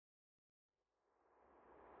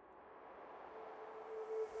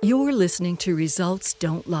You're listening to Results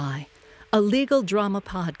Don't Lie, a legal drama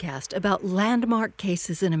podcast about landmark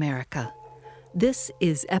cases in America. This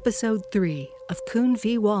is Episode 3 of Kuhn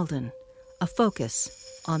v. Walden, a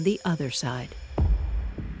focus on the other side.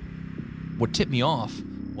 What tipped me off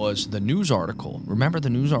was the news article. Remember the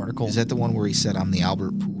news article? Is that the one where he said, I'm the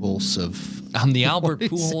Albert Pujols of... I'm the Albert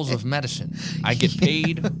Pujols of medicine. I get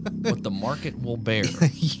paid what the market will bear.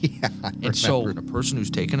 Yeah, and so a person who's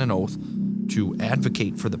taken an oath to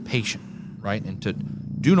advocate for the patient, right, and to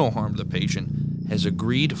do no harm to the patient, has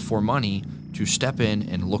agreed for money to step in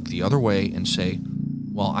and look the other way and say,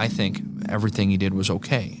 well, I think everything he did was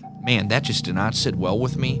okay. Man, that just did not sit well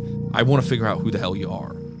with me. I want to figure out who the hell you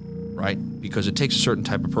are, right? Because it takes a certain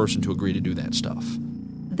type of person to agree to do that stuff.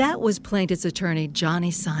 That was plaintiff's attorney Johnny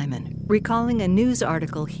Simon recalling a news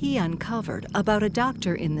article he uncovered about a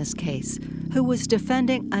doctor in this case who was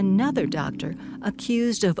defending another doctor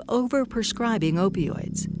accused of overprescribing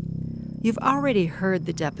opioids. You've already heard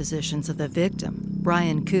the depositions of the victim,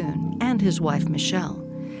 Brian Kuhn, and his wife Michelle,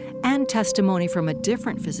 and testimony from a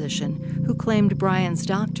different physician who claimed Brian's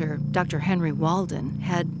doctor, Dr. Henry Walden,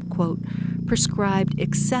 had, quote, prescribed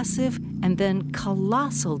excessive and then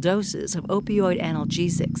colossal doses of opioid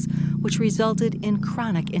analgesics, which resulted in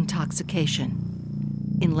chronic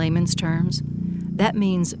intoxication. In layman's terms, that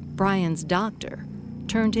means Brian's doctor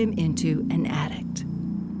turned him into an addict.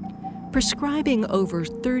 Prescribing over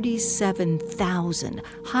 37,000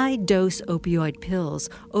 high-dose opioid pills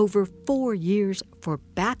over 4 years for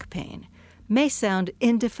back pain may sound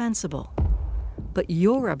indefensible. But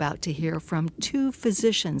you're about to hear from two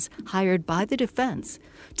physicians hired by the defense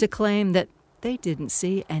to claim that they didn't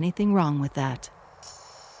see anything wrong with that.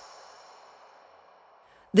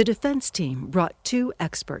 The defense team brought two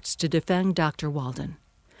experts to defend Dr. Walden.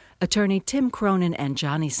 Attorney Tim Cronin and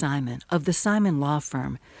Johnny Simon of the Simon Law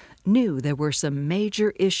Firm knew there were some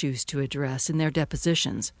major issues to address in their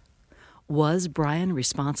depositions. Was Brian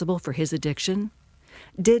responsible for his addiction?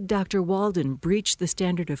 Did Dr. Walden breach the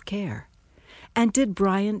standard of care? And did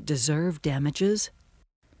Brian deserve damages?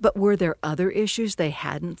 But were there other issues they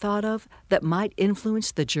hadn't thought of that might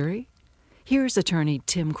influence the jury? Here's attorney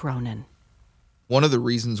Tim Cronin. One of the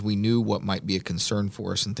reasons we knew what might be a concern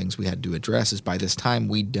for us and things we had to address is by this time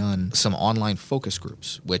we'd done some online focus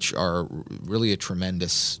groups, which are really a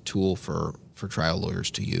tremendous tool for trial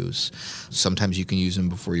lawyers to use. Sometimes you can use them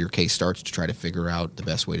before your case starts to try to figure out the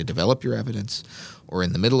best way to develop your evidence, or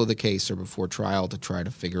in the middle of the case or before trial to try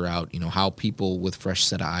to figure out, how people with fresh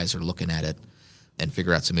set of eyes are looking at it and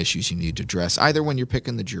figure out some issues you need to address, either when you're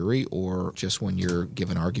picking the jury or just when you're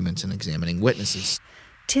giving arguments and examining witnesses.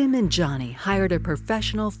 Tim and Johnny hired a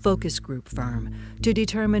professional focus group firm to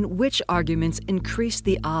determine which arguments increased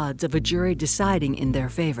the odds of a jury deciding in their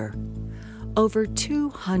favor. Over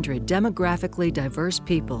 200 demographically diverse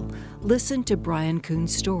people listened to Brian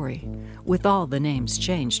Kuhn's story, with all the names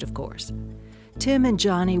changed, of course. Tim and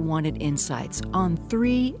Johnny wanted insights on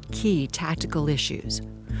 3 key tactical issues.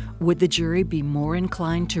 Would the jury be more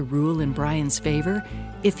inclined to rule in Brian's favor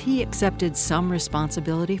if he accepted some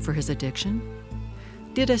responsibility for his addiction?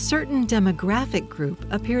 Did a certain demographic group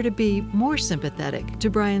appear to be more sympathetic to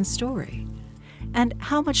Brian's story? And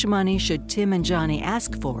how much money should Tim and Johnny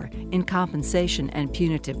ask for in compensation and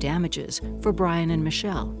punitive damages for Brian and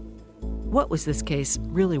Michelle? What was this case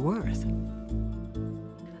really worth?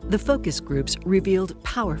 The focus groups revealed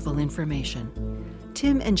powerful information.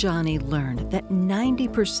 Tim and Johnny learned that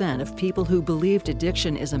 90% of people who believed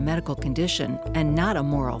addiction is a medical condition and not a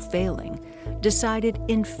moral failing decided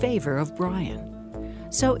in favor of Brian.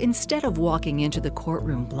 So instead of walking into the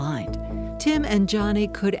courtroom blind, Tim and Johnny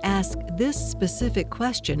could ask this specific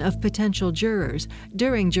question of potential jurors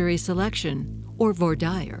during jury selection, or voir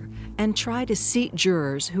dire, and try to seat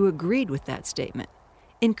jurors who agreed with that statement,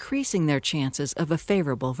 increasing their chances of a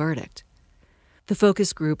favorable verdict. The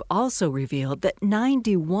focus group also revealed that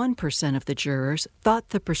 91% of the jurors thought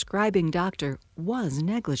the prescribing doctor was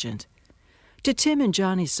negligent. To Tim and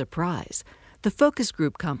Johnny's surprise, the focus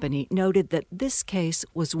group company noted that this case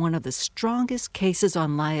was one of the strongest cases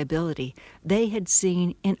on liability they had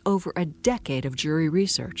seen in over a decade of jury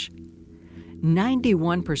research.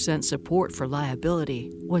 91% support for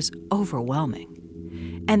liability was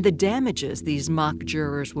overwhelming. And the damages these mock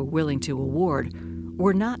jurors were willing to award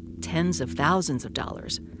were not tens of thousands of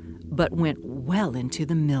dollars, but went well into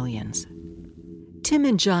the millions. Tim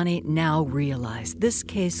and Johnny now realized this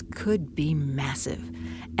case could be massive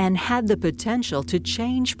and had the potential to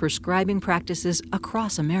change prescribing practices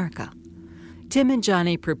across America. Tim and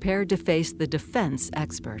Johnny prepared to face the defense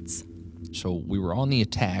experts. So we were on the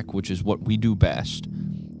attack, which is what we do best.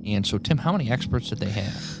 And so, Tim, how many experts did they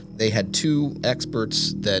have? They had two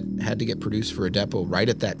experts that had to get produced for a depot right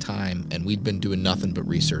at that time, and we'd been doing nothing but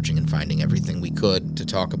researching and finding everything we could to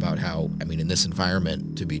talk about how, in this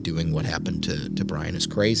environment, to be doing what happened to Brian is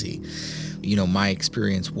crazy. My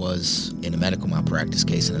experience was in a medical malpractice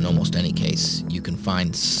case, and in almost any case, you can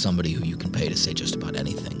find somebody who you can pay to say just about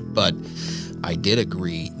anything. But I did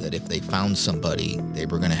agree that if they found somebody, they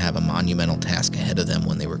were going to have a monumental task ahead of them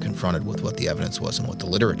when they were confronted with what the evidence was and what the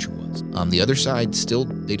literature was. The other side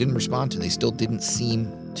they didn't respond to. They still didn't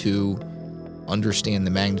seem to understand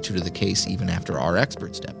the magnitude of the case even after our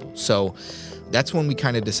experts depot. So that's when we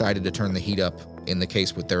kind of decided to turn the heat up in the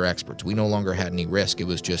case with their experts. We no longer had any risk. It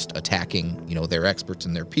was just attacking, their experts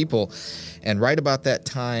and their people. And right about that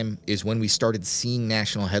time is when we started seeing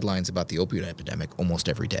national headlines about the opioid epidemic almost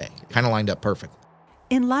every day. Kind of lined up perfect.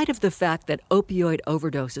 In light of the fact that opioid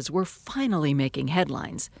overdoses were finally making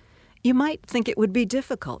headlines, you might think it would be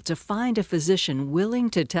difficult to find a physician willing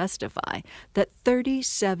to testify that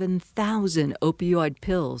 37,000 opioid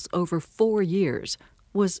pills over 4 years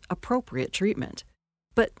was appropriate treatment.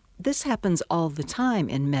 But this happens all the time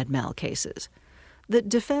in med-mal cases. The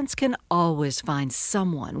defense can always find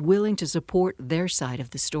someone willing to support their side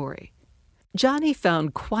of the story. Johnny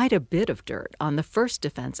found quite a bit of dirt on the first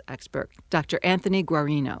defense expert, Dr. Anthony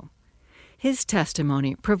Guarino. His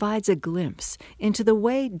testimony provides a glimpse into the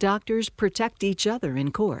way doctors protect each other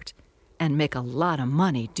in court and make a lot of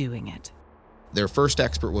money doing it. Their first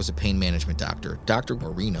expert was a pain management doctor, Dr.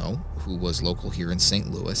 Guarino, who was local here in St.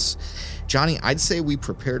 Louis. Johnny, I'd say we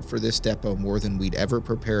prepared for this depot more than we'd ever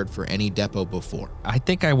prepared for any depot before. I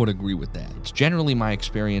think I would agree with that. It's generally my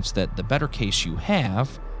experience that the better case you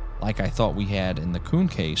have, like I thought we had in the Kuhn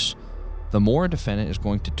case, the more a defendant is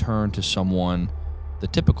going to turn to someone, the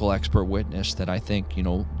typical expert witness that I think,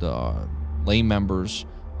 the lay members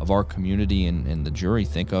of our community and the jury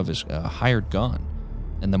think of as a hired gun.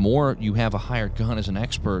 And the more you have a hired gun as an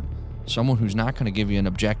expert, someone who's not going to give you an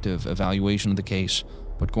objective evaluation of the case,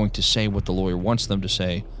 but going to say what the lawyer wants them to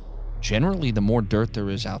say, generally the more dirt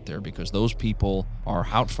there is out there because those people are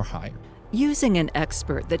out for hire. Using an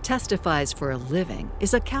expert that testifies for a living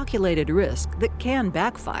is a calculated risk that can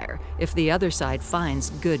backfire if the other side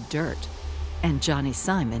finds good dirt. And Johnny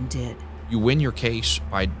Simon did. You win your case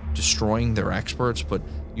by destroying their experts, but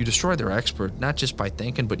you destroy their expert not just by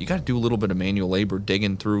thinking, but you got to do a little bit of manual labor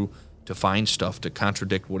digging through to find stuff to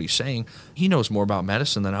contradict what he's saying. He knows more about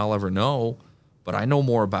medicine than I'll ever know, but I know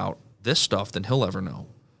more about this stuff than he'll ever know,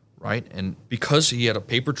 right? And because he had a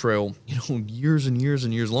paper trail, years and years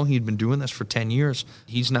and years long, he'd been doing this for 10 years,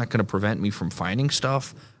 he's not going to prevent me from finding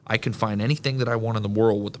stuff. I can find anything that I want in the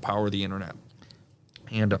world with the power of the internet.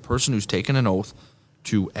 And a person who's taken an oath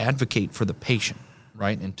to advocate for the patient,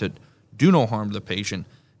 right, and to do no harm to the patient,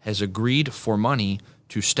 has agreed for money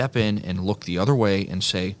to step in and look the other way and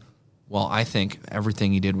say, well, I think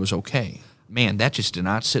everything he did was okay. Man, that just did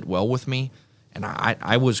not sit well with me. And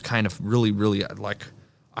I was kind of really, really like,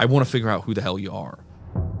 I want to figure out who the hell you are,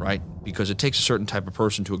 right? Because it takes a certain type of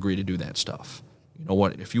person to agree to do that stuff. You know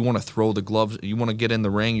what? If you want to throw the gloves, you want to get in the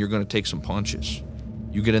ring, you're going to take some punches.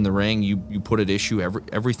 You get in the ring, you put at issue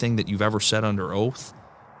everything that you've ever said under oath,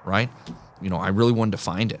 right? I really wanted to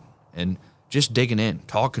find it. And just digging in,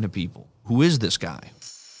 talking to people. Who is this guy?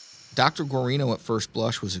 Dr. Guarino at first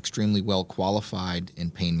blush was extremely well qualified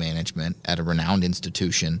in pain management at a renowned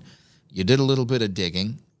institution. You did a little bit of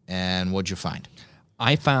digging, and what'd you find?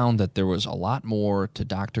 I found that there was a lot more to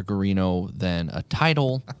Dr. Guarino than a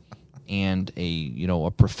title and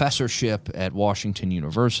a professorship at Washington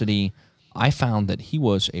University. I found that he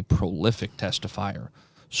was a prolific testifier,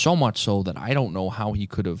 so much so that I don't know how he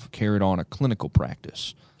could have carried on a clinical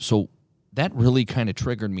practice. So that really kind of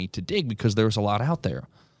triggered me to dig because there was a lot out there.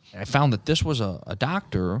 I found that this was a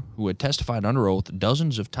doctor who had testified under oath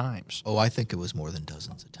dozens of times. Oh, I think it was more than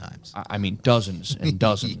dozens of times. I mean, dozens and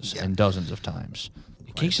dozens and dozens of times.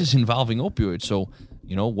 Cases involving opioids. So,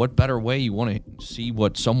 what better way you want to see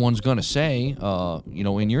what someone's going to say,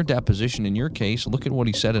 in your deposition, in your case, look at what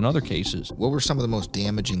he said in other cases. What were some of the most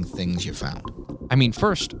damaging things you found? I mean,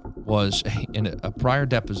 first was in a prior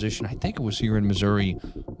deposition, I think it was here in Missouri,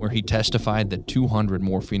 where he testified that 200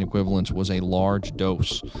 morphine equivalents was a large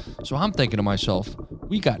dose. So I'm thinking to myself,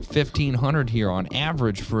 we got 1,500 here on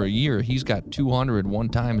average for a year. He's got 200 one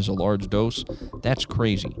time as a large dose. That's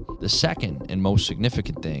crazy. The second and most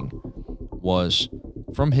significant thing was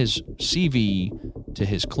from his CV to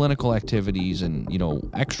his clinical activities and,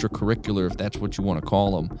 extracurricular, if that's what you want to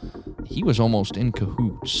call them, he was almost in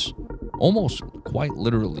cahoots, almost quite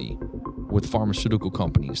literally, with pharmaceutical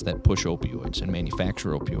companies that push opioids and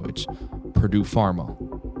manufacture opioids. Purdue Pharma,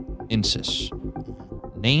 Insys,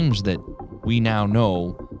 names that we now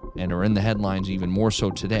know and are in the headlines even more so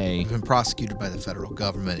today. They've been prosecuted by the federal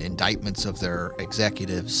government, indictments of their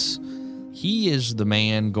executives. He is the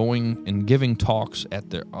man going and giving talks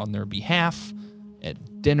on their behalf,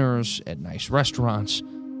 at dinners, at nice restaurants,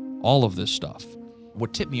 all of this stuff.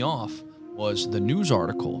 What tipped me off was the news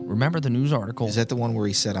article. Remember the news article? Is that the one where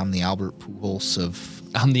he said, I'm the Albert Pujols of...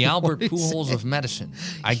 I'm the Albert Pujols of medicine.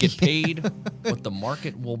 I get paid what the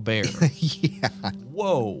market will bear. Yeah.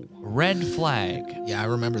 Whoa. Red flag. Yeah, I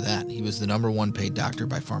remember that. He was the number one paid doctor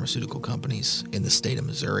by pharmaceutical companies in the state of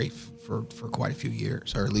Missouri for quite a few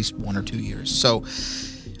years, or at least 1 or 2 years. So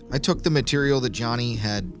I took the material that Johnny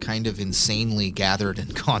had kind of insanely gathered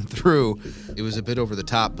and gone through. It was a bit over the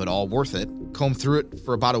top, but all worth it. Combed through it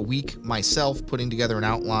for about a week myself, putting together an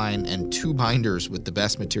outline and 2 binders with the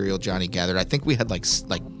best material Johnny gathered. I think we had like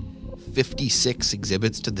 56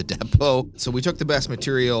 exhibits to the depot. So we took the best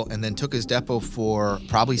material and then took his depot for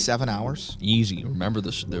probably 7 hours. Easy. Remember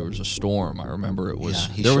this? There was a storm. I remember it was.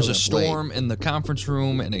 Yeah, there was a storm in the conference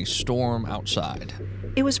room and a storm outside.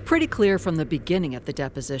 It was pretty clear from the beginning of the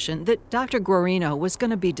deposition that Dr. Guarino was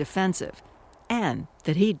going to be defensive, and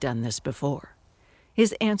that he'd done this before.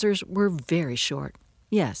 His answers were very short,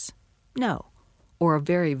 yes, no, or a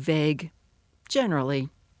very vague, generally,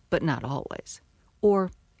 but not always, or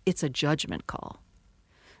it's a judgment call.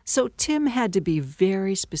 So Tim had to be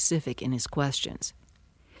very specific in his questions.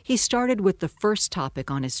 He started with the first topic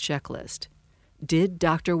on his checklist. Did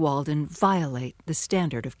Dr. Walden violate the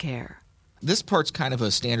standard of care? This part's kind of a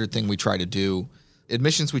standard thing we try to do.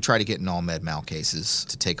 Admissions we try to get in all med mal cases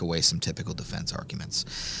to take away some typical defense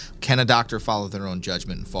arguments. Can a doctor follow their own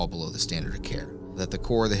judgment and fall below the standard of care? That the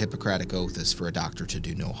core of the Hippocratic Oath is for a doctor to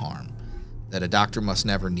do no harm. That a doctor must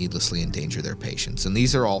never needlessly endanger their patients. And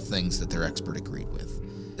these are all things that their expert agreed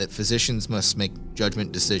with. That physicians must make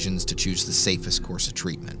judgment decisions to choose the safest course of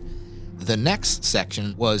treatment. The next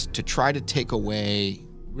section was to try to take away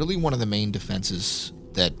really one of the main defenses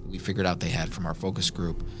that we figured out they had from our focus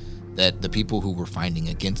group, that the people who were finding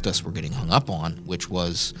against us were getting hung up on, which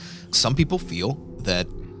was some people feel that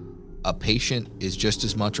a patient is just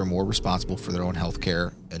as much or more responsible for their own health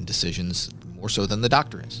care and decisions, more so than the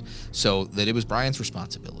doctor is. So that it was Brian's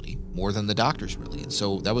responsibility more than the doctor's, really. And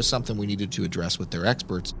so that was something we needed to address with their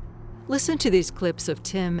experts. Listen to these clips of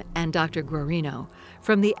Tim and Dr. Guarino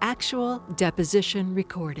from the actual deposition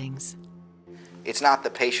recordings. It's not the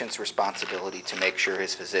patient's responsibility to make sure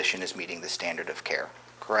his physician is meeting the standard of care,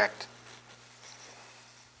 correct?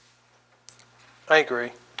 I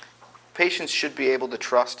agree. Patients should be able to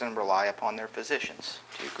trust and rely upon their physicians.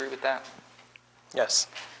 Do you agree with that? Yes.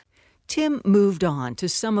 Tim moved on to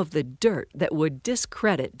some of the dirt that would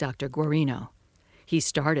discredit Dr. Guarino. He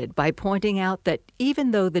started by pointing out that even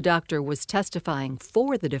though the doctor was testifying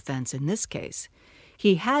for the defense in this case,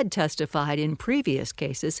 he had testified in previous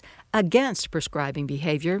cases against prescribing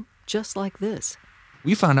behavior just like this.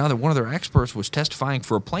 We found out that one of their experts was testifying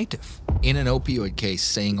for a plaintiff. In an opioid case,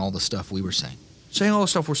 saying all the stuff we were saying. Saying all the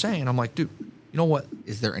stuff we're saying. I'm like, dude, you know what?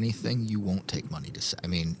 Is there anything you won't take money to say? I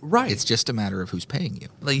mean, right. It's just a matter of who's paying you.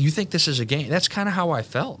 Like, you think this is a game? That's kind of how I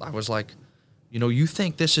felt. I was like, you know, you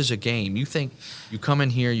think this is a game. You think you come in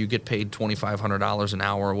here, you get paid $2,500 an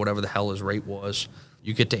hour or whatever the hell his rate was.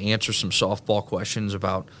 You get to answer some softball questions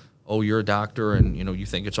about, oh, you're a doctor and, you know, you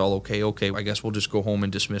think it's all okay. Okay, I guess we'll just go home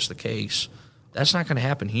and dismiss the case. That's not going to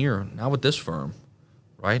happen here. Not with this firm,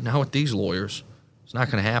 right? Not with these lawyers. It's not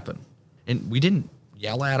going to happen. And we didn't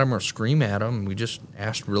yell at him or scream at him. We just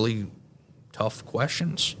asked really tough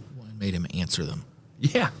questions. Well, and made him answer them.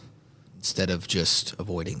 Yeah. Instead of just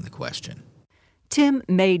avoiding the question. Tim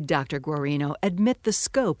made Dr. Guarino admit the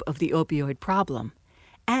scope of the opioid problem,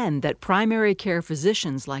 and that primary care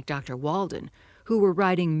physicians like Dr. Walden, who were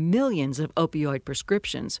writing millions of opioid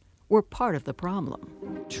prescriptions, were part of the problem.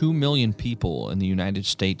 2 million people in the United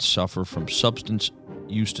States suffer from substance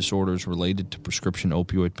use disorders related to prescription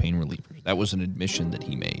opioid pain relievers. That was an admission that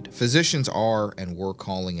he made. Physicians are and were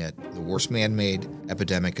calling it the worst man-made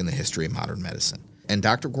epidemic in the history of modern medicine. And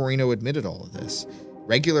Dr. Guarino admitted all of this.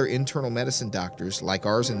 Regular internal medicine doctors, like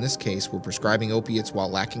ours in this case, were prescribing opiates while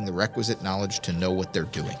lacking the requisite knowledge to know what they're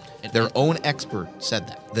doing. Their own expert said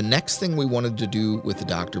that. The next thing we wanted to do with the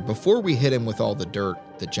doctor, before we hit him with all the dirt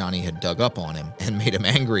that Johnny had dug up on him and made him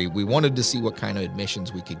angry, we wanted to see what kind of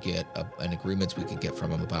admissions we could get and agreements we could get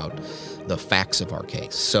from him about the facts of our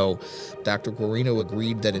case. So Dr. Guarino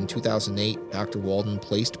agreed that in 2008, Dr. Walden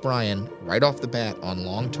placed Brian right off the bat on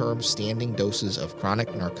long-term standing doses of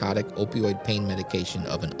chronic narcotic opioid pain medication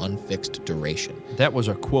of an unfixed duration. That was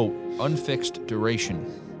a quote, unfixed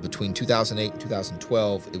duration. Between 2008 and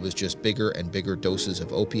 2012, it was just bigger and bigger doses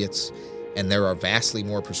of opiates, and there are vastly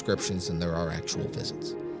more prescriptions than there are actual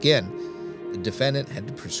visits. Again, the defendant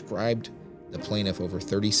had prescribed the plaintiff over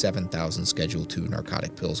 37,000 Schedule II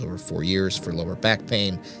narcotic pills over 4 years for lower back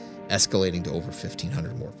pain, escalating to over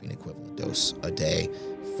 1,500 morphine equivalent dose a day.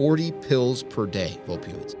 40 pills per day of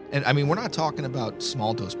opioids. And I mean, we're not talking about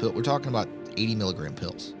small dose pills. We're talking about 80 milligram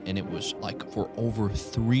pills. And it was like for over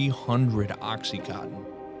 300 Oxycontin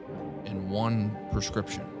in one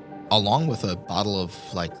prescription. Along with a bottle of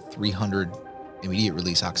like 300 immediate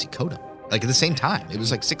release oxycodone. Like at the same time. It was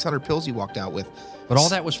like 600 pills he walked out with. But all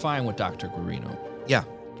that was fine with Dr. Guarino. Yeah.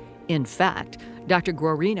 In fact, Dr.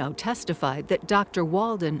 Guarino testified that Dr.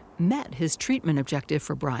 Walden met his treatment objective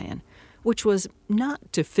for Brian, which was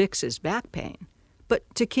not to fix his back pain,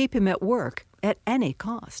 but to keep him at work at any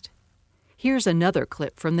cost. Here's another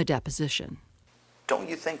clip from the deposition. Don't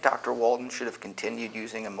you think Dr. Walden should have continued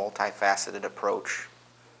using a multifaceted approach,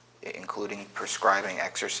 including prescribing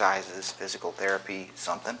exercises, physical therapy,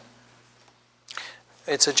 something?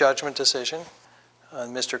 It's a judgment decision.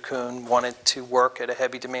 Mr. Kuhn wanted to work at a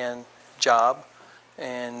heavy demand job,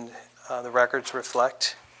 and the records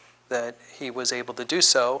reflect that he was able to do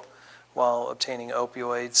so while obtaining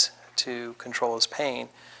opioids to control his pain.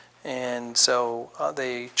 And so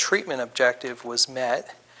the treatment objective was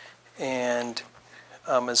met, and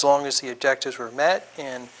as long as the objectives were met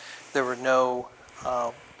and there were no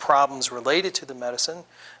problems related to the medicine,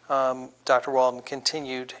 Dr. Walden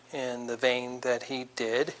continued in the vein that he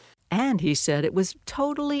did. And he said it was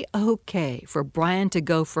totally okay for Brian to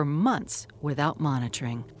go for months without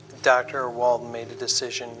monitoring. Dr. Walden made a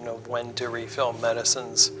decision of when to refill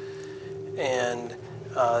medicines, and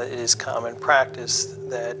it is common practice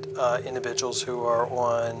that individuals who are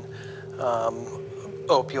on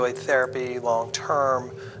opioid therapy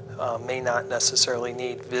long-term may not necessarily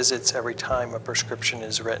need visits every time a prescription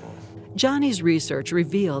is written. Johnny's research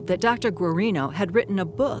revealed that Dr. Guarino had written a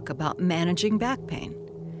book about managing back pain.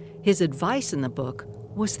 His advice in the book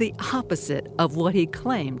was the opposite of what he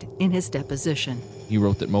claimed in his deposition. He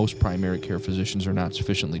wrote that most primary care physicians are not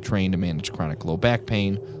sufficiently trained to manage chronic low back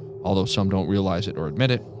pain, although some don't realize it or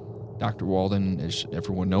admit it. Dr. Walden, as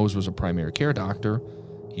everyone knows, was a primary care doctor.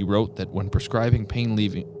 He wrote that when prescribing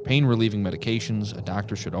pain-relieving medications, a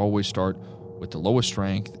doctor should always start with the lowest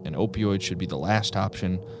strength, and opioids should be the last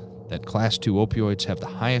option, that Class II opioids have the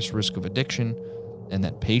highest risk of addiction, and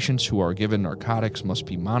that patients who are given narcotics must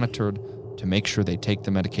be monitored to make sure they take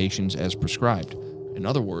the medications as prescribed. In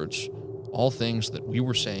other words, all things that we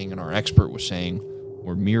were saying and our expert was saying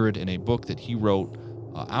were mirrored in a book that he wrote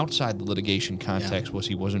outside the litigation context. Was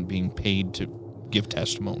he wasn't being paid to give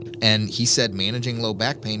testimony. And he said managing low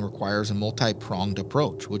back pain requires a multi-pronged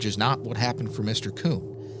approach, which is not what happened for Mr. Kuhn.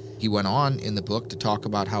 He went on in the book to talk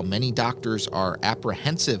about how many doctors are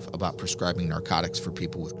apprehensive about prescribing narcotics for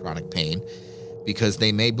people with chronic pain because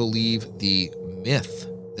they may believe the myth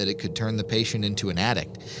that it could turn the patient into an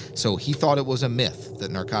addict. So he thought it was a myth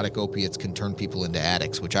that narcotic opiates can turn people into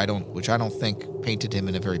addicts, which I don't think painted him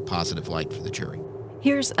in a very positive light for the jury.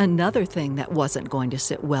 Here's another thing that wasn't going to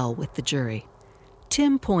sit well with the jury.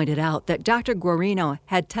 Tim pointed out that Dr. Guarino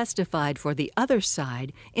had testified for the other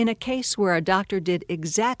side in a case where a doctor did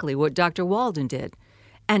exactly what Dr. Walden did,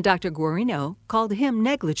 and Dr. Guarino called him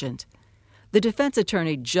negligent. The defense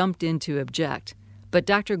attorney jumped in to object, but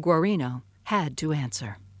Dr. Guarino had to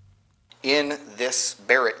answer. In this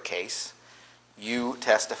Barrett case, you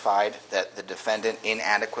testified that the defendant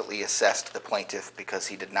inadequately assessed the plaintiff because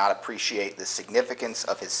he did not appreciate the significance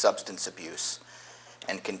of his substance abuse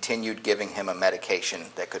and continued giving him a medication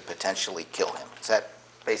that could potentially kill him. Is that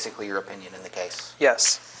basically your opinion in the case?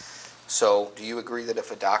 Yes. So do you agree that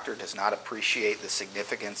if a doctor does not appreciate the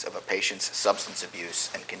significance of a patient's substance abuse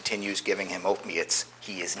and continues giving him opiates,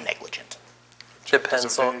 he is negligent? Depends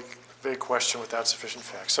It's a on. vague question without sufficient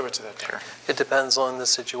facts. Submit to that. Sure. It depends on the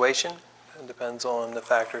situation. It depends on the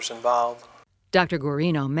factors involved. Dr.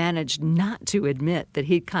 Guarino managed not to admit that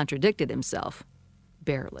he'd contradicted himself.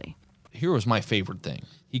 Barely. Here was my favorite thing.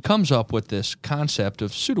 He comes up with this concept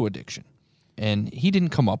of pseudo-addiction. And he didn't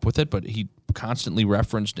come up with it, but he constantly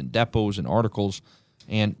referenced in depots and articles.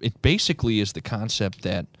 And it basically is the concept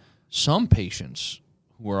that some patients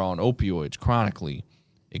who are on opioids chronically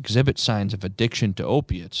exhibit signs of addiction to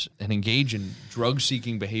opiates and engage in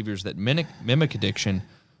drug-seeking behaviors that mimic addiction.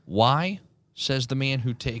 Why? Says the man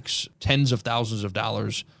who takes tens of thousands of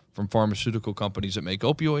dollars from pharmaceutical companies that make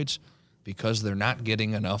opioids. Because they're not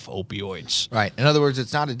getting enough opioids. Right. In other words,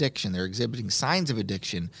 it's not addiction. They're exhibiting signs of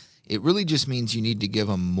addiction. It really just means you need to give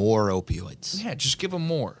them more opioids. Yeah, just give them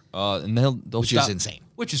more. And they'll Which stop. is insane.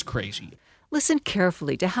 Which is crazy. Listen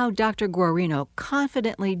carefully to how Dr. Guarino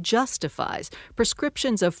confidently justifies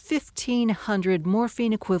prescriptions of 1,500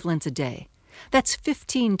 morphine equivalents a day. That's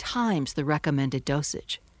 15 times the recommended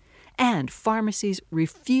dosage. And pharmacies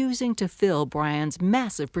refusing to fill Brian's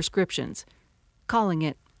massive prescriptions, calling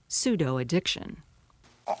it pseudo-addiction.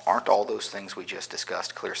 Aren't all those things we just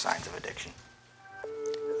discussed clear signs of addiction?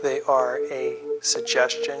 They are a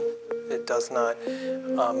suggestion. It does not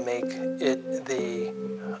make it the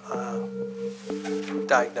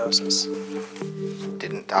diagnosis.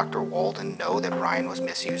 Didn't Dr. Walden know that Brian was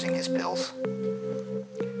misusing his pills?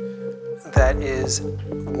 That is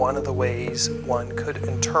one of the ways one could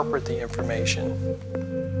interpret the information.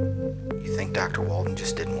 You think Dr. Walden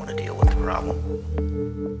just didn't want to deal with the problem?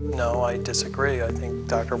 No, I disagree. I think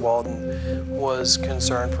Dr. Walden was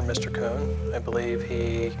concerned for Mr. Kuhn. I believe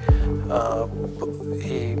he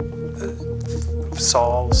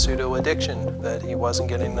saw pseudo-addiction, that he wasn't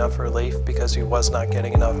getting enough relief because he was not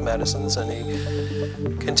getting enough medicines, and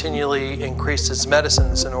he continually increased his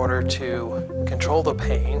medicines in order to control the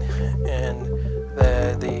pain. And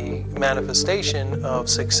the manifestation of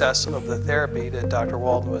success of the therapy that Dr.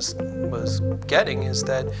 Walden was getting is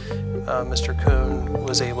that Mr. Kuhn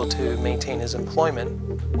was able to maintain his employment,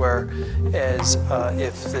 whereas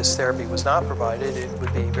if this therapy was not provided, it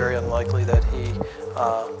would be very unlikely that he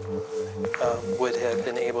would have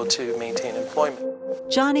been able to maintain employment.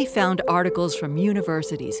 Johnny found articles from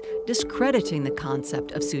universities discrediting the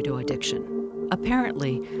concept of pseudo-addiction.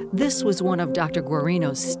 Apparently, this was one of Dr.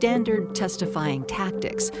 Guarino's standard testifying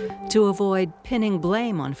tactics to avoid pinning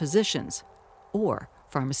blame on physicians or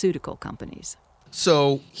pharmaceutical companies.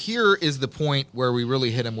 So here is the point where we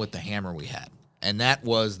really hit him with the hammer we had. And that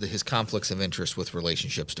was his conflicts of interest with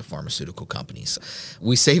relationships to pharmaceutical companies.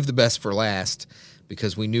 We saved the best for last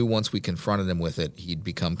because we knew once we confronted him with it, he'd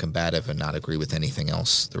become combative and not agree with anything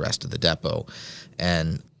else the rest of the depot.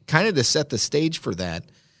 And kind of to set the stage for that,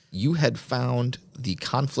 you had found the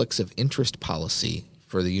conflicts of interest policy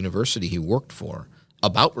for the university he worked for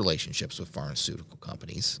about relationships with pharmaceutical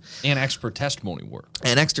companies. And expert testimony work.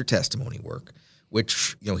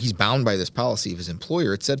 Which, he's bound by this policy of his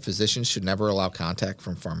employer. It said physicians should never allow contact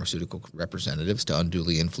from pharmaceutical representatives to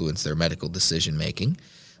unduly influence their medical decision-making.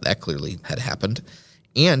 That clearly had happened.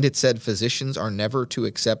 And it said physicians are never to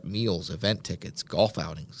accept meals, event tickets, golf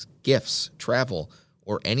outings, gifts, travel,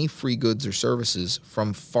 or any free goods or services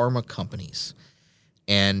from pharma companies.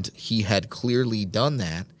 And he had clearly done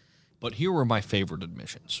that. But here were my favorite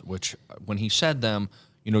admissions, which when he said them,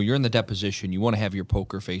 you're in the deposition, you want to have your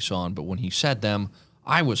poker face on, but when he said them,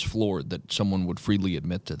 I was floored that someone would freely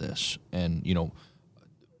admit to this and,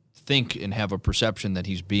 think and have a perception that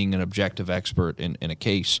he's being an objective expert in a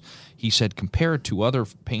case. He said, compared to other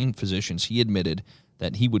pain physicians, he admitted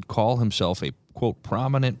that he would call himself a, quote,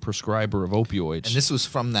 prominent prescriber of opioids. And this was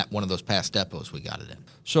from one of those past depots we got it in.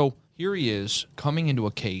 So here he is coming into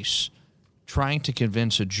a case trying to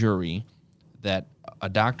convince a jury that a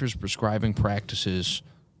doctor's prescribing practices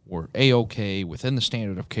were A-OK within the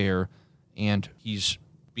standard of care, and he's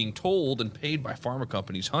being told and paid by pharma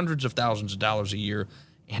companies hundreds of thousands of dollars a year,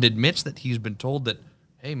 and admits that he's been told that,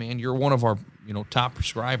 hey, man, you're one of our top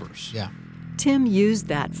prescribers. Yeah. Tim used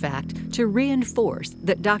that fact to reinforce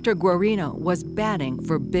that Dr. Guarino was batting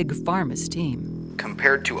for Big Pharma's team.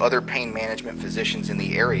 Compared to other pain management physicians in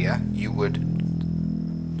the area, you would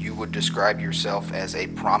describe yourself as a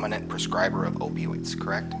prominent prescriber of opioids,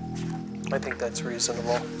 correct? I think that's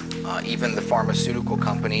reasonable. Even the pharmaceutical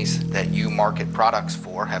companies that you market products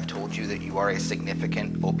for have told you that you are a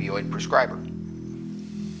significant opioid prescriber.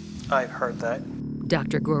 I've heard that.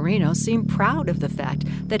 Dr. Guarino seemed proud of the fact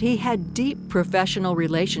that he had deep professional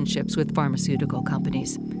relationships with pharmaceutical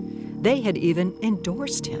companies. They had even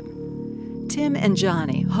endorsed him. Tim and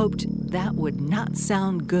Johnny hoped that would not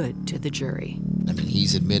sound good to the jury. I mean,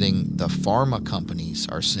 he's admitting the pharma companies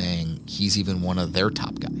are saying he's even one of their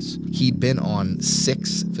top guys. He'd been on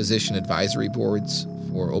 6 physician advisory boards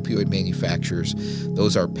for opioid manufacturers.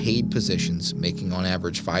 Those are paid positions making on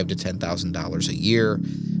average $5,000 to $10,000 a year,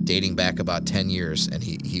 dating back about 10 years, and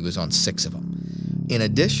he was on 6 of them. In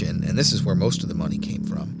addition, and this is where most of the money came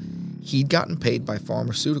from, he'd gotten paid by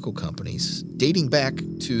pharmaceutical companies, dating back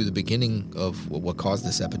to the beginning of what caused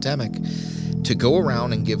this epidemic, to go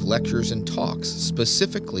around and give lectures and talks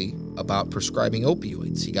specifically about prescribing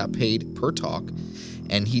opioids. He got paid per talk,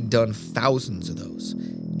 and he'd done thousands of those.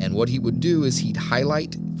 And what he would do is he'd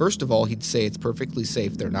highlight, first of all, he'd say it's perfectly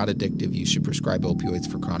safe, they're not addictive, you should prescribe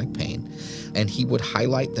opioids for chronic pain. And he would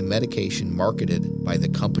highlight the medication marketed by the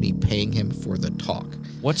company paying him for the talk.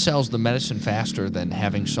 What sells the medicine faster than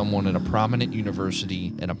having someone at a prominent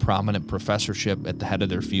university and a prominent professorship at the head of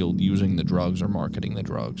their field using the drugs or marketing the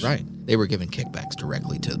drugs? Right. They were giving kickbacks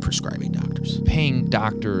directly to the prescribing doctors. Paying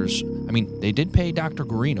doctors, I mean, they did pay Dr.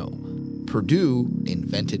 Guarino, Purdue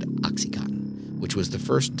invented OxyContin, which was the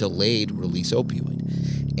first delayed release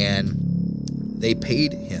opioid. And they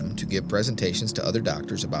paid him to give presentations to other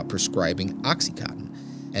doctors about prescribing OxyContin.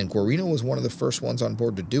 And Guarino was one of the first ones on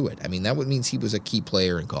board to do it. I mean, that means he was a key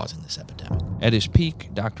player in causing this epidemic. At his peak,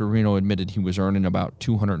 Dr. Reno admitted he was earning about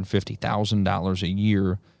 $250,000 a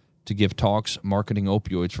year to give talks marketing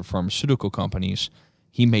opioids for pharmaceutical companies.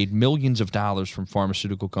 He made millions of dollars from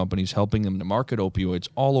pharmaceutical companies, helping them to market opioids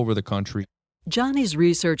all over the country. Johnny's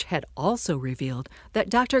research had also revealed that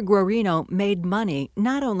Dr. Guarino made money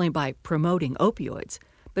not only by promoting opioids,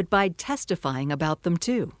 but by testifying about them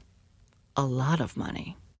too. A lot of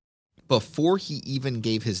money. Before he even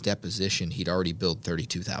gave his deposition, he'd already billed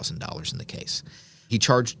 $32,000 in the case. He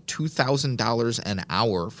charged $2,000 an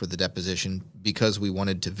hour for the deposition because we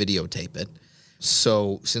wanted to videotape it.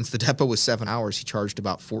 So since the depo was 7 hours, he charged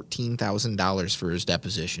about $14,000 for his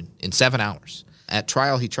deposition in 7 hours. At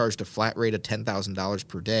trial, he charged a flat rate of $10,000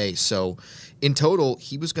 per day. So in total,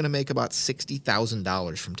 he was going to make about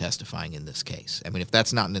 $60,000 from testifying in this case. I mean, if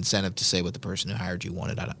that's not an incentive to say what the person who hired you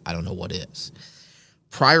wanted, I don't know what is.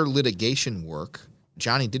 Prior litigation work,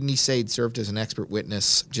 Johnny, didn't he say he'd served as an expert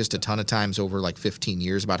witness just a ton of times over like 15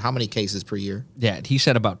 years? About how many cases per year? Yeah, he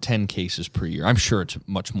said about 10 cases per year. I'm sure it's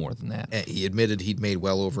much more than that. He admitted he'd made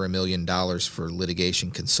well over $1 million for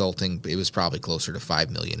litigation consulting. It was probably closer to $5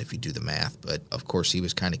 million if you do the math, but of course he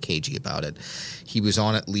was kind of cagey about it. He was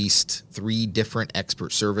on at least 3 different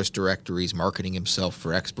expert service directories, marketing himself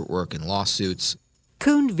for expert work and lawsuits.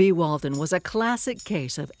 Kuhn v. Walden was a classic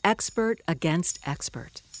case of expert against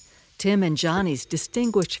expert. Tim and Johnny's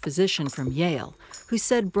distinguished physician from Yale, who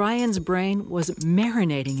said Brian's brain was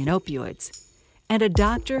marinating in opioids, and a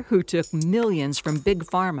doctor who took millions from Big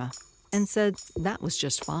Pharma and said that was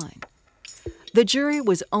just fine. The jury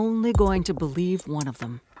was only going to believe one of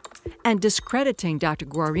them, and discrediting Dr.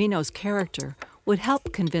 Guarino's character would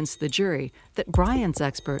help convince the jury that Brian's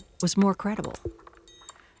expert was more credible.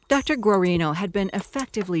 Dr. Guarino had been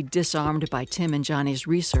effectively disarmed by Tim and Johnny's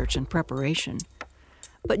research and preparation.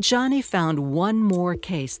 But Johnny found one more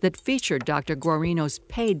case that featured Dr. Guarino's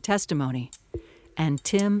paid testimony, and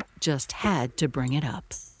Tim just had to bring it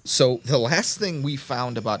up. So the last thing we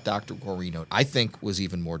found about Dr. Guarino, I think, was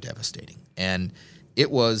even more devastating. And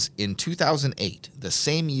it was in 2008, the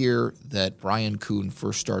same year that Brian Kuhn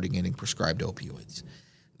first started getting prescribed opioids.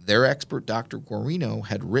 Their expert, Dr. Guarino,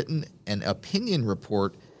 had written an opinion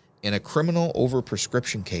report in a criminal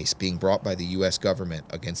overprescription case being brought by the U.S. government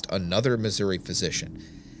against another Missouri physician.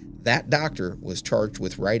 That doctor was charged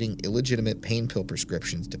with writing illegitimate pain pill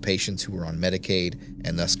prescriptions to patients who were on Medicaid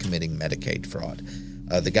and thus committing Medicaid fraud.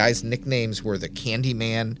 The guy's nicknames were the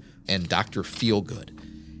Candyman and Dr. Feelgood.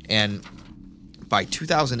 And by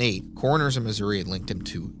 2008, coroners in Missouri had linked him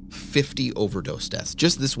to 50 overdose deaths,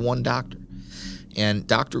 just this one doctor. And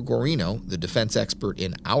Dr. Guarino, the defense expert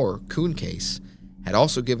in our Kuhn case, had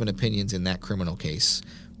also given opinions in that criminal case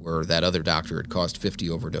where that other doctor had caused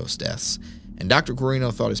 50 overdose deaths. And Dr.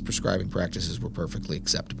 Guarino thought his prescribing practices were perfectly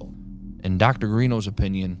acceptable. In Dr. Guarino's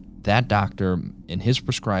opinion, that doctor in his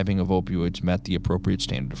prescribing of opioids met the appropriate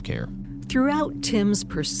standard of care. Throughout Tim's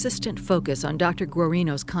persistent focus on Dr.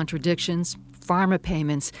 Guarino's contradictions, pharma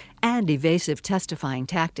payments, and evasive testifying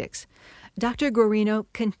tactics, Dr. Guarino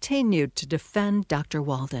continued to defend Dr.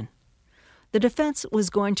 Walden. The defense was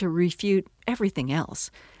going to refute everything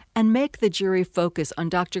else and make the jury focus on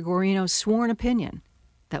Dr. Guarino's sworn opinion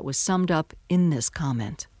that was summed up in this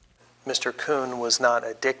comment. Mr. Kuhn was not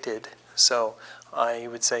addicted, so I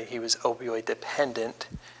would say he was opioid dependent,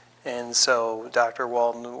 and so Dr.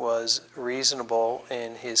 Walden was reasonable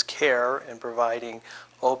in his care in providing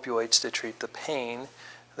opioids to treat the pain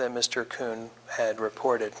that Mr. Kuhn had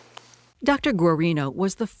reported. Dr. Guarino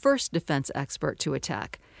was the first defense expert to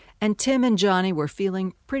attack, and Tim and Johnny were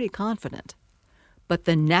feeling pretty confident. But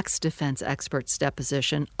the next defense expert's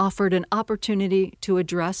deposition offered an opportunity to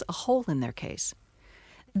address a hole in their case.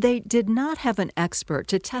 They did not have an expert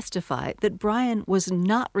to testify that Brian was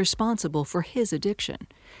not responsible for his addiction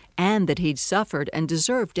and that he'd suffered and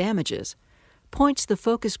deserved damages, points the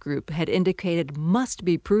focus group had indicated must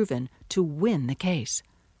be proven to win the case.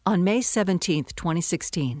 On May 17,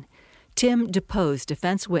 2016, Tim deposed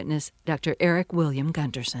defense witness Dr. Eric William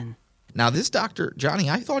Gunderson. Now, this doctor, Johnny,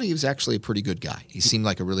 I thought he was actually a pretty good guy. He seemed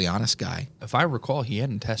like a really honest guy. If I recall, he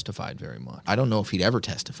hadn't testified very much. I don't know if he'd ever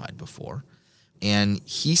testified before. And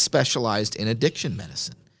he specialized in addiction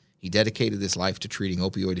medicine. He dedicated his life to treating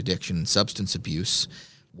opioid addiction and substance abuse.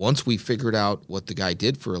 Once we figured out what the guy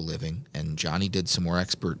did for a living, and Johnny did some more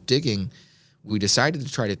expert digging, We decided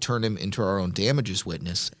to try to turn him into our own damages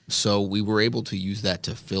witness, so we were able to use that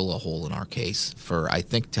to fill a hole in our case I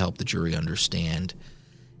think, to help the jury understand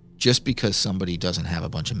just because somebody doesn't have a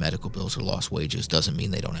bunch of medical bills or lost wages doesn't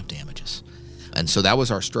mean they don't have damages. And so that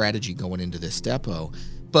was our strategy going into this depo.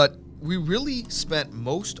 But we really spent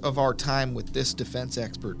most of our time with this defense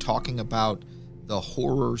expert talking about the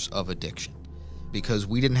horrors of addiction, because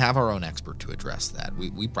we didn't have our own expert to address that.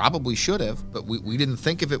 We probably should have, but we didn't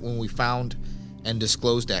think of it when we found and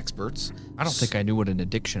disclosed experts. I don't think I knew what an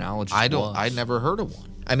addictionologist was. I'd never heard of one.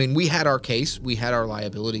 I mean, we had our case. We had our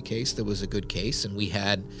liability case that was a good case, and we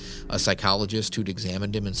had a psychologist who'd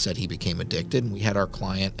examined him and said he became addicted, and we had our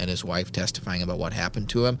client and his wife testifying about what happened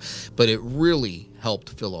to him. But it really helped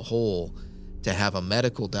fill a hole to have a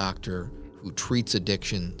medical doctor who treats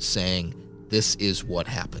addiction saying, this is what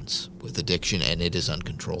happens with addiction, and it is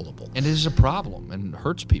uncontrollable. And it is a problem and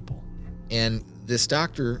hurts people. And this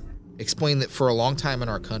doctor explained that for a long time in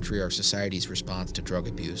our country, our society's response to drug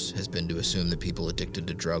abuse has been to assume that people addicted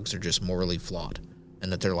to drugs are just morally flawed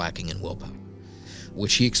and that they're lacking in willpower,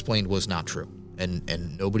 which he explained was not true,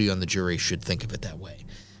 and nobody on the jury should think of it that way.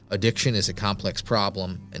 Addiction is a complex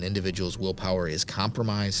problem. An individual's willpower is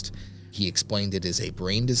compromised. He explained it is a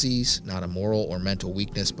brain disease, not a moral or mental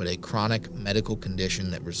weakness, but a chronic medical condition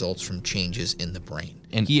that results from changes in the brain.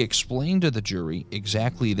 And he explained to the jury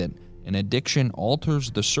exactly that an addiction alters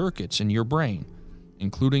the circuits in your brain,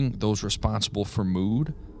 including those responsible for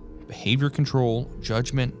mood, behavior control,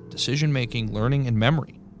 judgment, decision-making, learning, and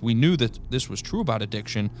memory. We knew that this was true about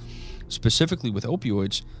addiction, specifically with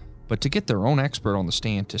opioids, but to get their own expert on the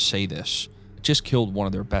stand to say this just killed one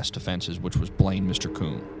of their best defenses, which was blame Mr.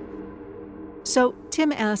 Kuhn. So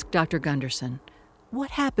Tim asked Dr. Gunderson,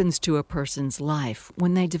 what happens to a person's life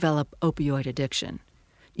when they develop opioid addiction?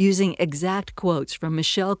 Using exact quotes from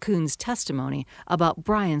Michelle Kuhn's testimony about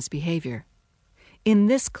Brian's behavior. In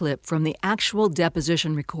this clip from the actual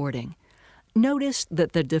deposition recording, notice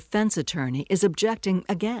that the defense attorney is objecting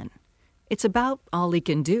again. It's about all he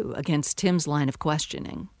can do against Tim's line of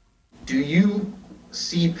questioning. Do you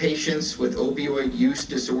see patients with opioid use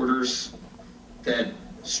disorders that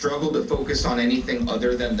struggle to focus on anything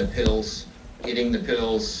other than the pills, getting the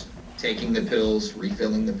pills, taking the pills,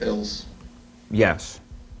 refilling the pills? Yes.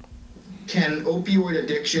 Can opioid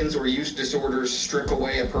addictions or use disorders strip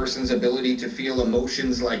away a person's ability to feel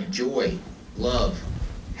emotions like joy, love,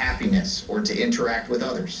 happiness, or to interact with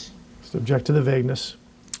others? Subject to the vagueness.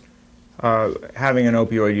 Having an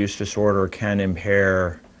opioid use disorder can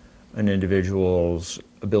impair an individual's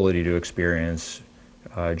ability to experience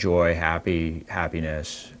joy,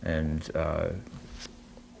 happiness, and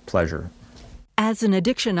pleasure. As an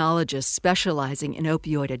addictionologist specializing in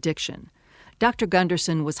opioid addiction, Dr.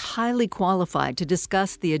 Gunderson was highly qualified to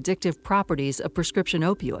discuss the addictive properties of prescription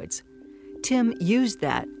opioids. Tim used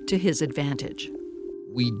that to his advantage.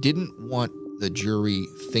 We didn't want the jury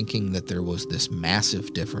thinking that there was this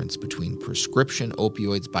massive difference between prescription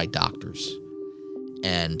opioids by doctors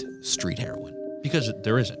and street heroin. Because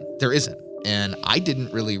there isn't. There isn't. And I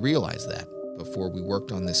didn't really realize that before we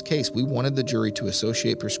worked on this case. We wanted the jury to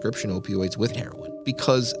associate prescription opioids with heroin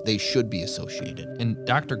because they should be associated. And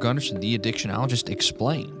Dr. Gunderson, the addictionologist,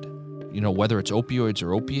 explained, whether it's opioids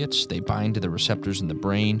or opiates, they bind to the receptors in the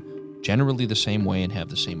brain generally the same way and have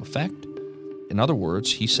the same effect. In other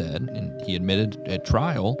words, he said, and he admitted at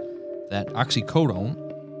trial, that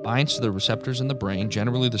oxycodone binds to the receptors in the brain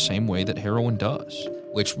generally the same way that heroin does.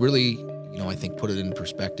 Which really, I think put it in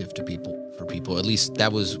perspective for people, at least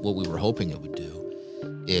that was what we were hoping it would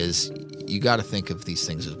do, is you got to think of these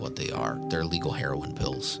things as what they are. They're legal heroin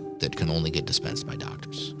pills that can only get dispensed by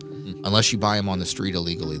doctors, unless you buy them on the street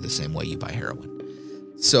illegally the same way you buy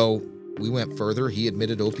heroin. So we went further. He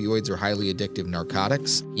admitted opioids are highly addictive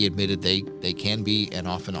narcotics. He admitted they can be and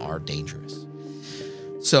often are dangerous.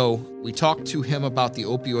 So we talked to him about the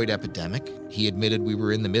opioid epidemic. He admitted we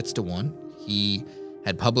were in the midst of one. He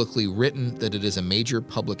had publicly written that it is a major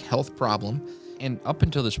public health problem. And up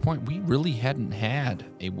until this point, we really hadn't had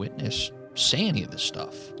a witness say any of this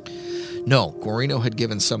stuff. No, Guarino had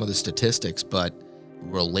given some of the statistics, but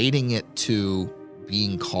relating it to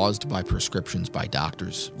being caused by prescriptions by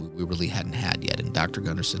doctors, we really hadn't had yet, and Dr.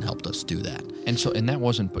 Gunderson helped us do that. And that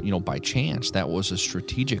wasn't, by chance. That was a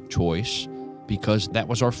strategic choice because that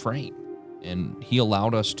was our frame. And he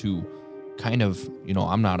allowed us to kind of,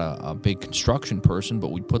 I'm not a big construction person,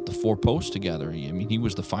 but we put the 4 posts together. He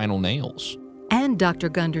was the final nails. And Dr.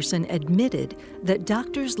 Gunderson admitted that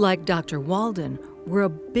doctors like Dr. Walden were a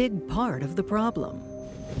big part of the problem.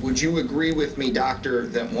 Would you agree with me, Doctor,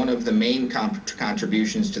 that one of the main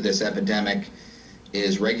contributions to this epidemic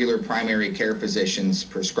is regular primary care physicians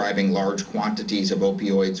prescribing large quantities of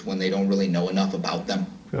opioids when they don't really know enough about them?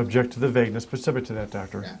 We object to the vagueness specific to that,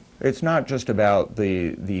 Doctor. Yeah. It's not just about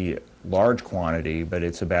the large quantity, but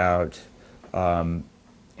it's about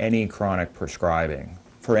any chronic prescribing,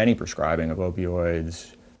 for any prescribing of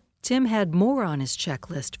opioids. Tim had more on his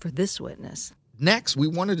checklist for this witness. Next, we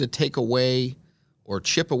wanted to take away or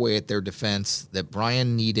chip away at their defense that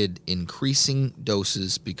Brian needed increasing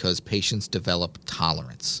doses because patients develop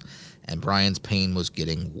tolerance, and Brian's pain was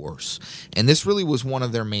getting worse. And this really was one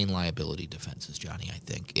of their main liability defenses, Johnny, I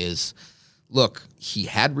think, is, look, he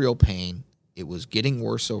had real pain, it was getting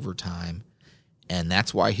worse over time, and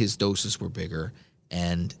that's why his doses were bigger.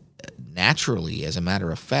 And naturally, as a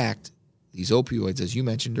matter of fact, these opioids, as you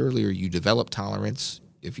mentioned earlier, you develop tolerance.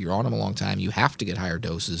 If you're on them a long time, you have to get higher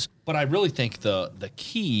doses. But I really think the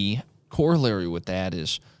key corollary with that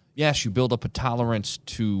is, yes, you build up a tolerance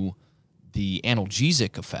to the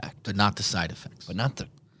analgesic effect, But not the side effects. but not the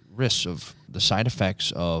risks of the side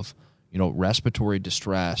effects of, respiratory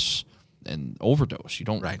distress and overdose. You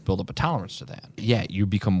don't Right. build up a tolerance to that. Yeah, you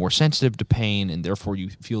become more sensitive to pain, and therefore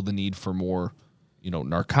you feel the need for more,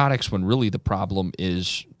 narcotics, when really the problem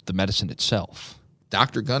is the medicine itself.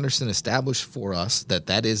 Dr. Gunderson established for us that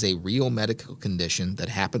that is a real medical condition that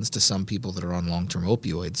happens to some people that are on long-term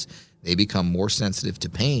opioids. They become more sensitive to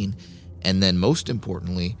pain. And then most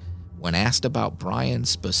importantly, when asked about Brian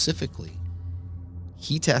specifically,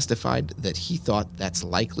 he testified that he thought that's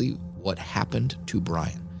likely what happened to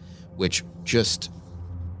Brian, which just,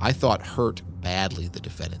 I thought, hurt badly the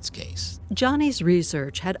defendant's case. Johnny's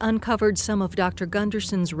research had uncovered some of Dr.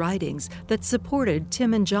 Gunderson's writings that supported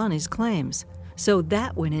Tim and Johnny's claims. So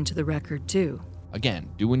that went into the record, too. Again,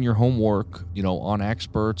 doing your homework, on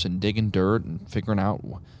experts and digging dirt and figuring out,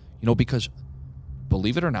 because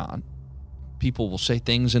believe it or not, people will say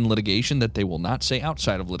things in litigation that they will not say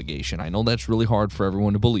outside of litigation. I know that's really hard for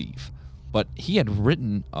everyone to believe. But he had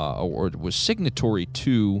written or was signatory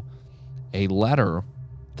to a letter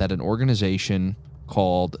that an organization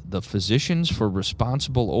called the Physicians for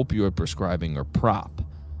Responsible Opioid Prescribing, or PROP.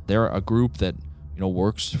 They're a group that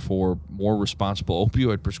works for more responsible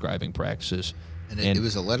opioid prescribing practices. And it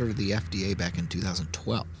was a letter to the FDA back in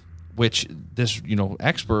 2012. Which this,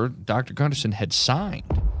 expert, Dr. Gunderson, had signed.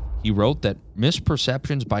 He wrote that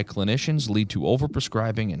misperceptions by clinicians lead to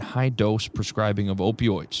overprescribing and high-dose prescribing of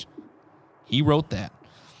opioids. He wrote that.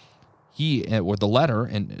 With the letter,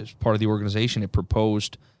 and as part of the organization, it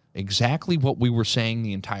proposed exactly what we were saying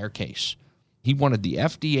the entire case. He wanted the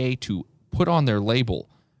FDA to put on their label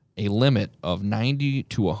a limit of 90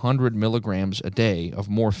 to 100 milligrams a day of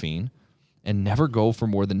morphine and never go for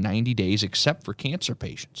more than 90 days except for cancer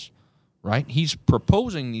patients, right? He's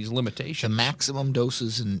proposing these limitations. The maximum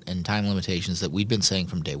doses and time limitations that we've been saying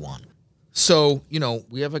from day one. So,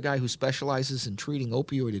 we have a guy who specializes in treating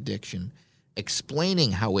opioid addiction,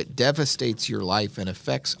 explaining how it devastates your life and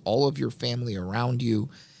affects all of your family around you,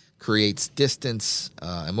 creates distance,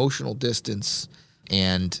 emotional distance,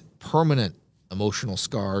 and permanent emotional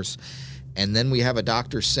scars. And then we have a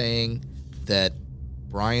doctor saying that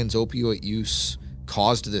Brian's opioid use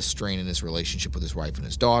caused this strain in his relationship with his wife and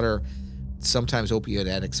his daughter. Sometimes opioid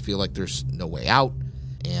addicts feel like there's no way out,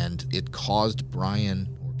 and it caused Brian,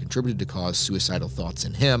 or contributed to cause, suicidal thoughts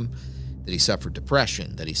in him, that he suffered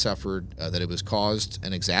depression, that he suffered, that it was caused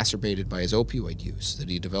and exacerbated by his opioid use, that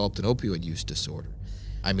he developed an opioid use disorder.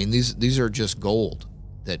 I mean, these are just gold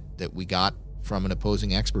that we got from an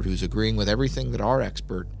opposing expert who's agreeing with everything that our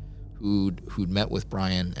expert who'd met with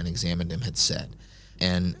Brian and examined him had said.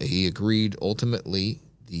 And he agreed ultimately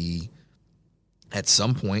at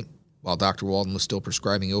some point, while Dr. Walden was still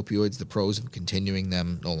prescribing opioids, the pros of continuing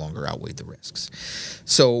them no longer outweighed the risks.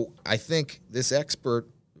 So I think this expert,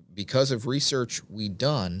 because of research we'd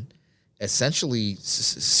done, essentially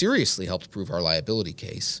seriously helped prove our liability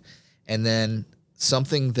case. And then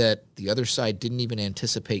something that the other side didn't even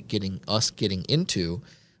anticipate getting into,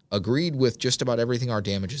 agreed with just about everything our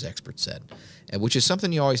damages expert said, and which is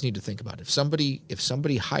something you always need to think about. If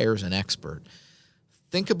somebody hires an expert,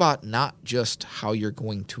 think about not just how you're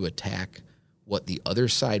going to attack what the other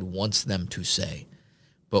side wants them to say,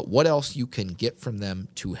 but what else you can get from them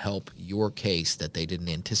to help your case that they didn't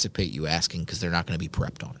anticipate you asking because they're not going to be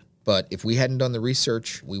prepped on it. But if we hadn't done the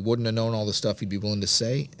research, we wouldn't have known all the stuff he'd be willing to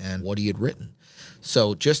say and what he had written.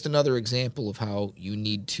 So just another example of how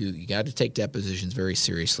you got to take depositions very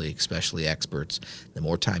seriously, especially experts. The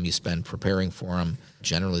more time you spend preparing for them,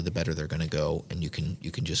 generally the better they're going to go, and you can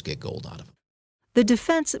just get gold out of them. The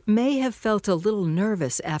defense may have felt a little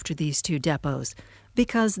nervous after these two depots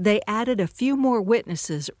because they added a few more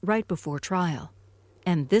witnesses right before trial.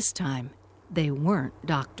 And this time, they weren't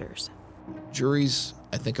doctors. Juries,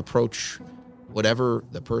 I think, approach whatever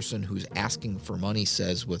the person who's asking for money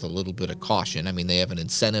says with a little bit of caution. I mean, they have an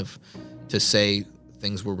incentive to say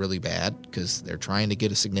things were really bad because they're trying to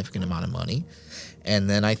get a significant amount of money. And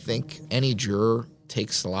then I think any juror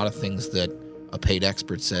takes a lot of things that a paid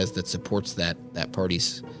expert says that supports that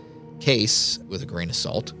party's case with a grain of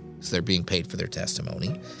salt, because they're being paid for their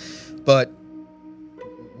testimony. But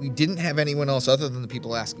we didn't have anyone else other than the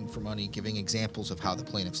people asking for money giving examples of how the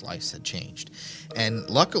plaintiff's lives had changed. And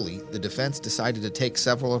luckily, the defense decided to take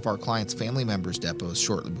several of our clients' family members' depots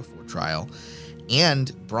shortly before trial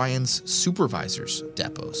and Brian's supervisor's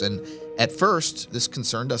depots. And at first, this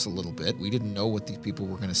concerned us a little bit. We didn't know what these people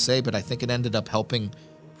were going to say, but I think it ended up helping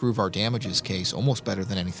prove our damages case almost better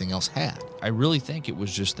than anything else had. I really think it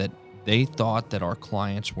was just that they thought that our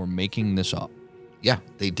clients were making this up. Yeah,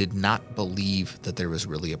 they did not believe that there was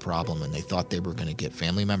really a problem, and they thought they were going to get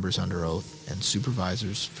family members under oath and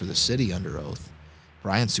supervisors for the city under oath,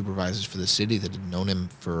 Brian's supervisors for the city that had known him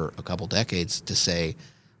for a couple decades, to say,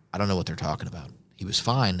 I don't know what they're talking about. He was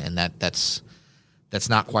fine, and that's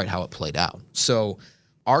not quite how it played out. So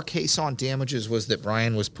our case on damages was that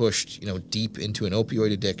Brian was pushed, deep into an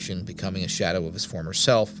opioid addiction, becoming a shadow of his former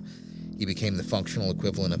self. He became the functional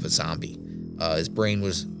equivalent of a zombie. His brain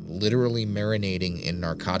was literally marinating in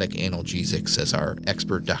narcotic analgesics, as our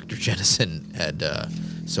expert Dr. Jennison had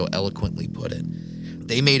so eloquently put it.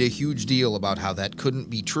 They made a huge deal about how that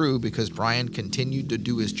couldn't be true because Brian continued to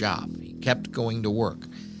do his job. He kept going to work.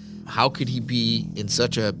 How could he be in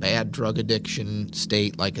such a bad drug addiction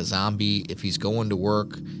state like a zombie if he's going to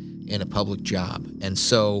work in a public job? And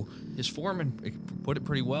so his foreman put it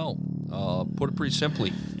pretty well, put it pretty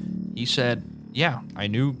simply. He said, yeah, I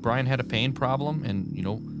knew Brian had a pain problem, and,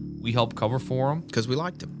 we helped cover for him. Because we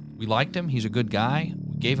liked him. We liked him. He's a good guy.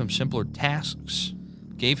 We gave him simpler tasks,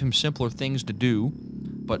 gave him simpler things to do.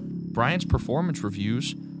 But Brian's performance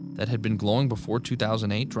reviews that had been glowing before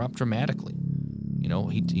 2008 dropped dramatically.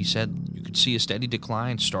 He said you could see a steady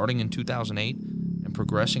decline starting in 2008 and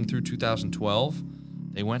progressing through 2012.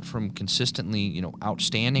 They went from consistently,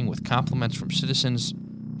 outstanding with compliments from citizens,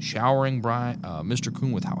 showering Mr.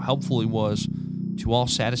 Kuhn with how helpful he was, to all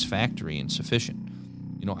satisfactory and sufficient.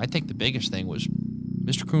 I think the biggest thing was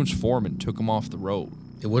Mr. Kuhn's foreman took him off the road.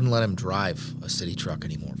 They wouldn't let him drive a city truck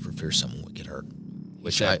anymore for fear someone would get hurt,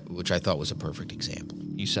 which I thought was a perfect example.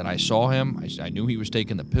 He said, I saw him. I knew he was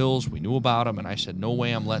taking the pills. We knew about him. And I said, no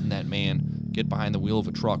way I'm letting that man get behind the wheel of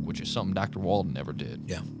a truck, which is something Dr. Walden never did.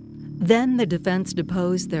 Yeah. Then the defense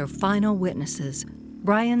deposed their final witnesses,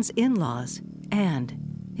 Brian's in-laws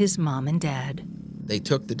and his mom and dad. They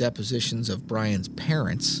took the depositions of Brian's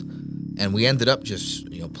parents, and we ended up just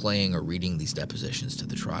playing or reading these depositions to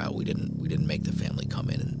the trial. We didn't make the family come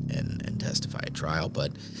in and testify at trial,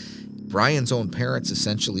 but Brian's own parents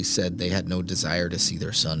essentially said they had no desire to see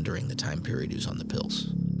their son during the time period he was on the pills.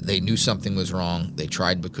 They knew something was wrong. They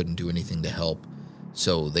tried but couldn't do anything to help,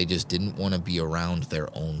 so they just didn't want to be around their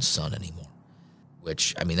own son anymore.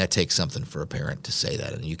 Which, that takes something for a parent to say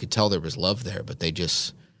that. And you could tell there was love there, but they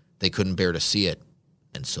couldn't bear to see it,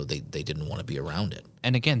 and so they didn't want to be around it.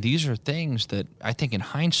 And again, these are things that I think in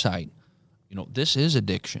hindsight, this is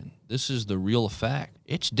addiction. This is the real effect.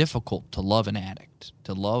 It's difficult to love an addict,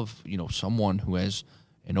 to love, someone who has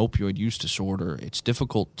an opioid use disorder. It's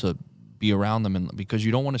difficult to be around them because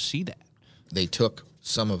you don't want to see that. They took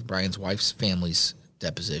some of Brian's wife's family's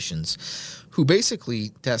depositions, who basically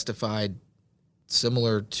testified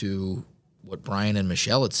similar to what Brian and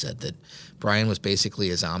Michelle had said, that Brian was basically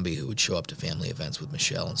a zombie who would show up to family events with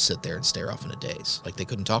Michelle and sit there and stare off into daze, like they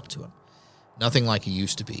couldn't talk to him. Nothing like he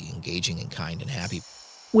used to be, engaging and kind and happy.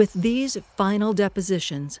 With these final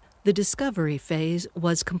depositions, the discovery phase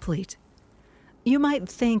was complete. You might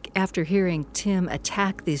think, after hearing Tim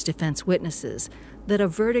attack these defense witnesses, that a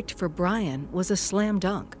verdict for Brian was a slam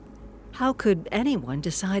dunk. How could anyone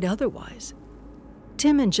decide otherwise?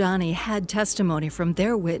 Tim and Johnny had testimony from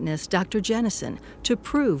their witness, Dr. Jennison, to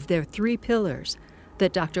prove their 3 pillars: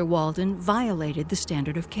 that Dr. Walden violated the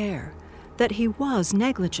standard of care, that he was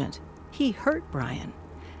negligent, he hurt Brian,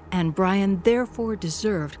 and Brian therefore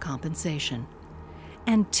deserved compensation.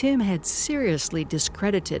 And Tim had seriously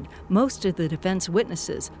discredited most of the defense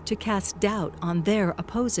witnesses to cast doubt on their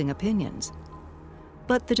opposing opinions.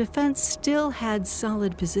 But the defense still had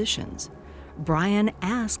solid positions. Brian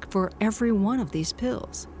asked for every one of these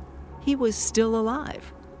pills. He was still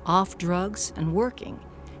alive, off drugs and working,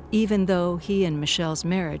 even though he and Michelle's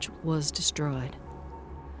marriage was destroyed.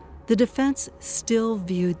 The defense still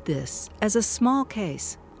viewed this as a small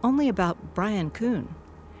case, only about Brian Kuhn.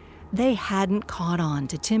 They hadn't caught on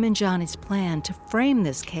to Tim and Johnny's plan to frame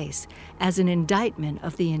this case as an indictment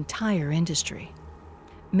of the entire industry.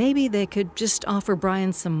 Maybe they could just offer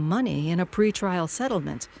Brian some money in a pretrial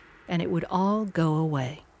settlement, and it would all go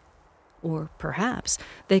away. Or perhaps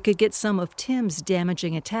they could get some of Tim's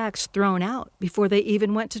damaging attacks thrown out before they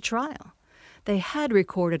even went to trial. They had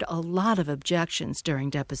recorded a lot of objections during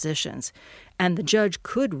depositions, and the judge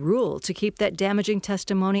could rule to keep that damaging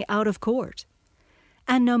testimony out of court.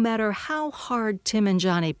 And no matter how hard Tim and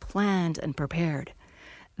Johnny planned and prepared,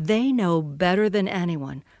 they know better than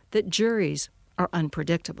anyone that juries are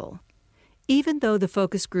unpredictable. Even though the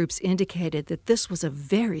focus groups indicated that this was a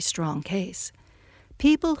very strong case,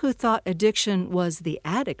 people who thought addiction was the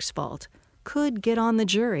addict's fault could get on the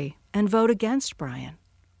jury and vote against Brian.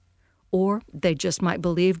 Or they just might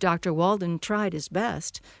believe Dr. Walden tried his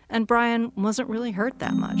best and Brian wasn't really hurt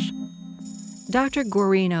that much. Dr.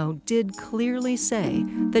 Guarino did clearly say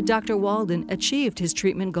that Dr. Walden achieved his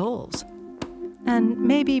treatment goals. And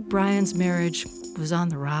maybe Brian's marriage was on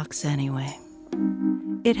the rocks anyway.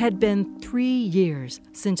 It had been 3 years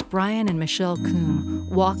since Brian and Michelle Kuhn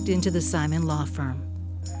walked into the Simon Law Firm.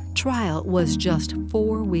 Trial was just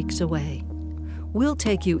 4 weeks away. We'll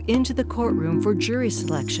take you into the courtroom for jury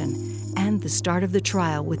selection and the start of the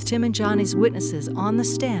trial with Tim and Johnny's witnesses on the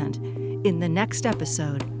stand in the next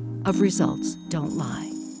episode of Results Don't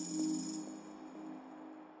Lie.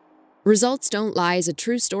 Results Don't Lie is a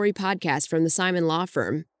true story podcast from the Simon Law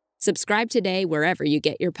Firm. Subscribe today wherever you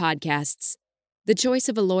get your podcasts. The choice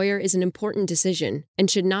of a lawyer is an important decision and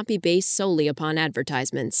should not be based solely upon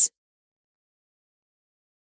advertisements.